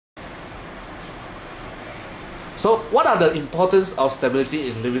So what are the importance of stability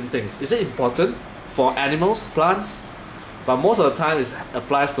in living things? Is it important for animals, plants? But most of the time it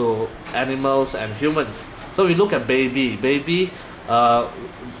applies to animals and humans. So we look at baby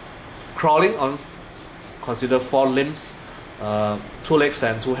crawling on, consider 4 limbs, 2 legs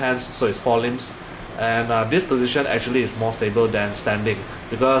and 2 hands, so it's 4 limbs. And this position actually is more stable than standing,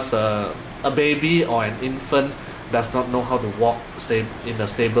 because a baby or an infant does not know how to walk in a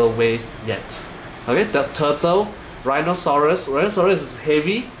stable way yet. Okay, the turtle, rhinoceros is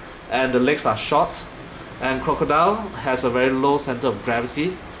heavy and the legs are short, and crocodile has a very low center of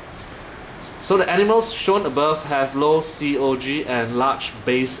gravity. So the animals shown above have low COG and large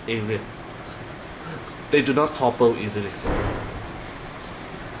base area. They do not topple easily.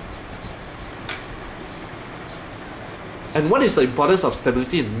 And what is the importance of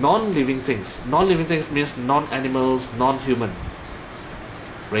stability in non-living things? Non-living things means non-animals, non-human.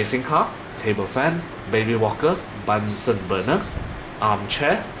 Racing car, table fan, baby walker, Bunsen burner,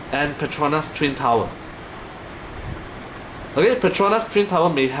 armchair, and Petronas Twin Tower. Okay, Petronas Twin Tower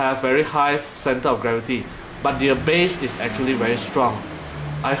may have very high center of gravity, but their base is actually very strong.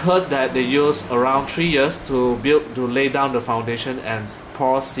 I heard that they use around 3 years to lay down the foundation and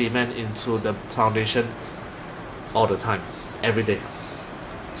pour cement into the foundation all the time, every day.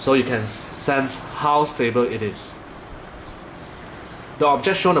 So you can sense how stable it is. The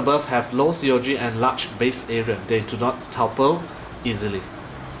objects shown above have low COG and large base area. They do not topple easily.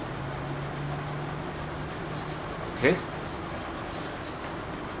 Okay.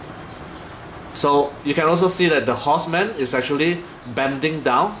 So you can also see that the horseman is actually bending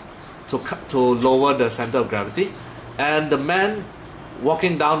down to lower the center of gravity, and the man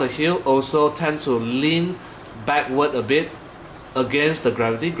walking down the hill also tend to lean backward a bit against the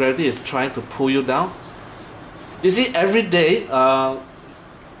gravity. Gravity is trying to pull you down. You see, every day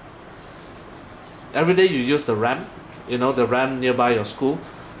you use the ramp, the ramp nearby your school,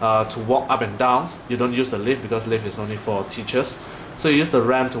 to walk up and down. You don't use the lift because lift is only for teachers. So you use the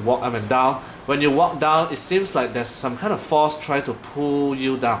ramp to walk up and down. When you walk down, it seems like there's some kind of force trying to pull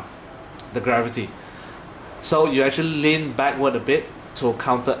you down, the gravity. So you actually lean backward a bit to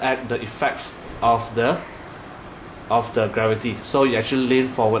counteract the effects of the gravity. So you actually lean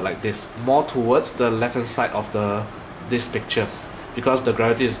forward like this, more towards the left hand side of this picture, because the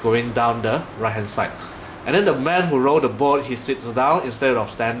gravity is going down the right hand side. And then the man who rowed the boat, he sits down instead of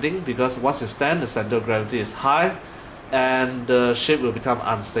standing, because once you stand, the center of gravity is high and the ship will become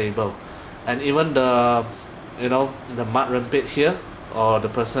unstable. And even the mudrun pit here, or the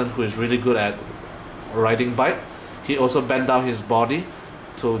person who is really good at riding bike, he also bend down his body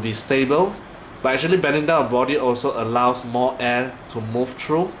to be stable. But actually bending down the body also allows more air to move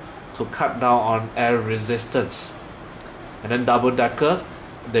through, to cut down on air resistance. And then double decker,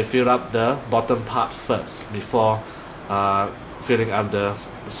 they fill up the bottom part first before filling up the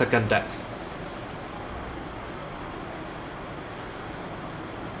second deck.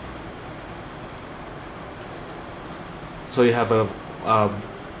 So you have a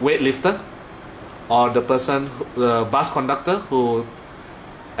weightlifter, or the person, the bus conductor, who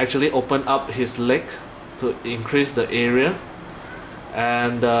actually open up his leg to increase the area,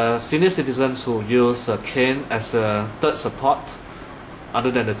 and senior citizens who use a cane as a third support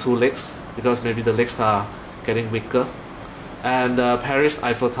other than the 2 legs, because maybe the legs are getting weaker. And Paris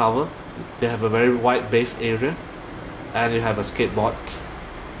Eiffel Tower, they have a very wide base area, and you have a skateboard.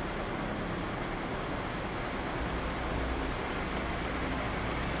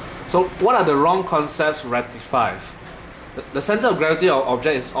 So what are the wrong concepts rectified? The center of gravity of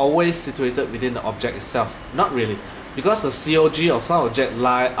object is always situated within the object itself. Not really, because the COG of some object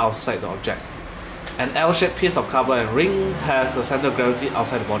lie outside the object. An L-shaped piece of carbon and ring has the center of gravity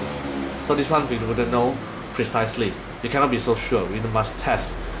outside the body. So this one we wouldn't know precisely. You cannot be so sure, we must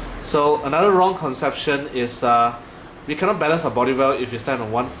test. So another wrong conception is we cannot balance our body well if we stand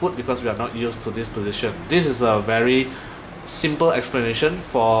on one foot, because we are not used to this position. This is a very simple explanation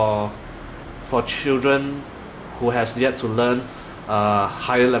for children who has yet to learn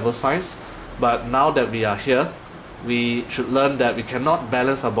higher level science. But now that we are here, we should learn that we cannot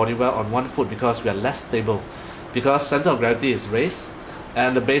balance our body well on one foot because we are less stable, because center of gravity is raised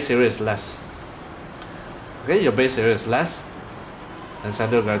and the base area is less. Okay, your base area is less and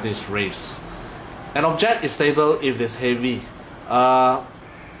center of gravity is raised. An object is stable if it is heavy.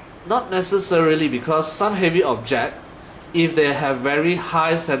 Not necessarily, because some heavy object, if they have very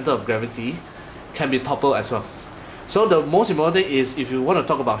high center of gravity, can be toppled as well. So the most important thing is, if you want to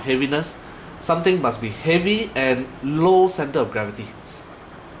talk about heaviness, something must be heavy and low center of gravity,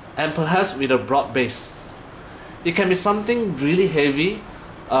 and perhaps with a broad base. It can be something really heavy,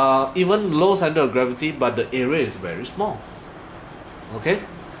 even low center of gravity, but the area is very small. Okay,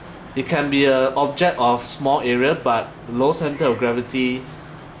 it can be an object of small area but low center of gravity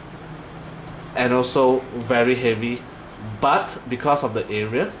and also very heavy, but because of the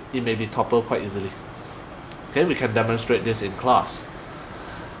area it may be toppled quite easily. Okay, we can demonstrate this in class.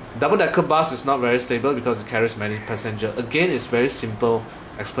 Double-decker bus is not very stable because it carries many passengers. Again, it's very simple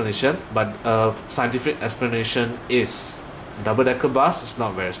explanation, but scientific explanation is double-decker bus is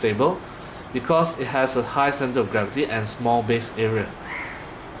not very stable because it has a high center of gravity and small base area.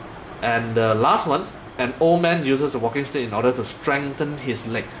 And the last one, an old man uses a walking stick in order to strengthen his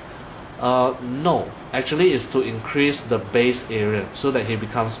leg. No, actually it's to increase the base area so that he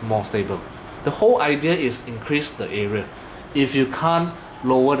becomes more stable. The whole idea is increase the area. If you can't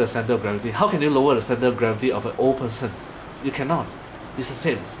lower the center of gravity, how can you lower the center of gravity of an old person? You cannot. It's the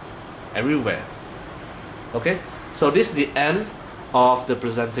same everywhere. Okay, so this is the end of the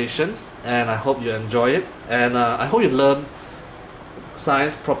presentation, and I hope you enjoy it, and I hope you learn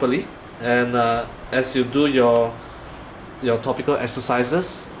science properly, and as you do your topical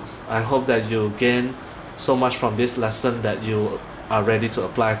exercises, I hope that you gain so much from this lesson that you are ready to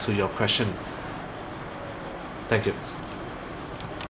apply to your question. Thank you.